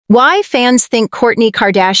Why fans think Kourtney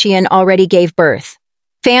Kardashian already gave birth.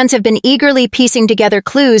 Fans have been eagerly piecing together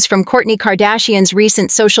clues from Kourtney Kardashian's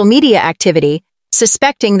recent social media activity,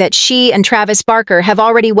 suspecting that she and Travis Barker have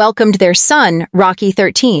already welcomed their son, Rocky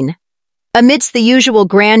 13. Amidst the usual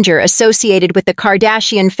grandeur associated with the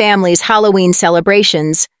Kardashian family's Halloween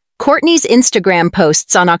celebrations, Kourtney's Instagram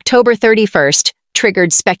posts on October 31st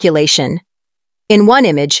triggered speculation. In one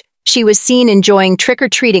image, she was seen enjoying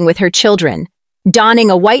trick-or-treating with her children, donning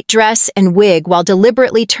a white dress and wig while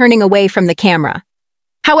deliberately turning away from the camera.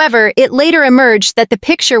 However, it later emerged that the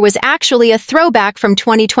picture was actually a throwback from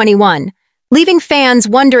 2021, leaving fans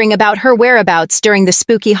wondering about her whereabouts during the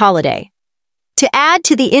spooky holiday. To add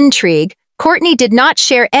to the intrigue, Kourtney did not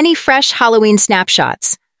share any fresh Halloween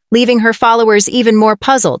snapshots, leaving her followers even more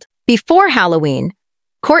puzzled. Before Halloween,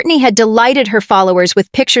 Kourtney had delighted her followers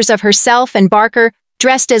with pictures of herself and Barker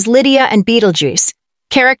dressed as Lydia and Beetlejuice,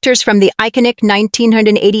 characters from the iconic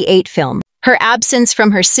 1988 film. Her absence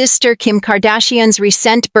from her sister Kim Kardashian's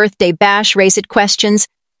recent birthday bash raised questions,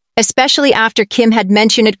 especially after Kim had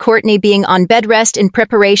mentioned Kourtney being on bed rest in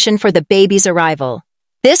preparation for the baby's arrival.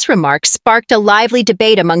 This remark sparked a lively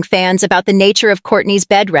debate among fans about the nature of Kourtney's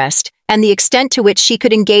bed rest and the extent to which she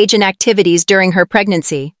could engage in activities during her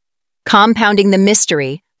pregnancy. Compounding the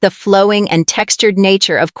mystery, the flowing and textured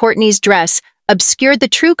nature of Kourtney's dress obscured the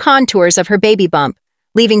true contours of her baby bump,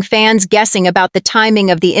 leaving fans guessing about the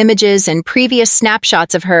timing of the images and previous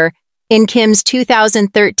snapshots of her in Kim's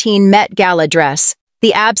 2013 Met Gala dress.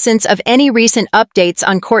 The absence of any recent updates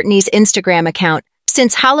on Kourtney's Instagram account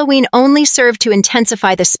since Halloween only served to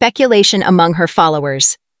intensify the speculation among her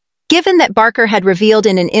followers. Given that Barker had revealed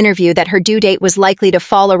in an interview that her due date was likely to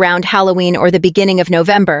fall around Halloween or the beginning of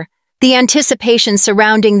November, the anticipation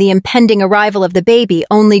surrounding the impending arrival of the baby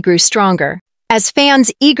only grew stronger. As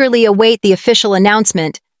fans eagerly await the official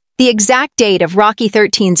announcement, the exact date of Rocky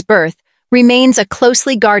 13's birth remains a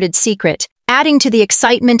closely guarded secret, adding to the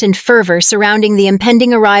excitement and fervor surrounding the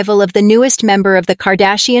impending arrival of the newest member of the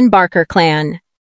Kardashian-Barker clan.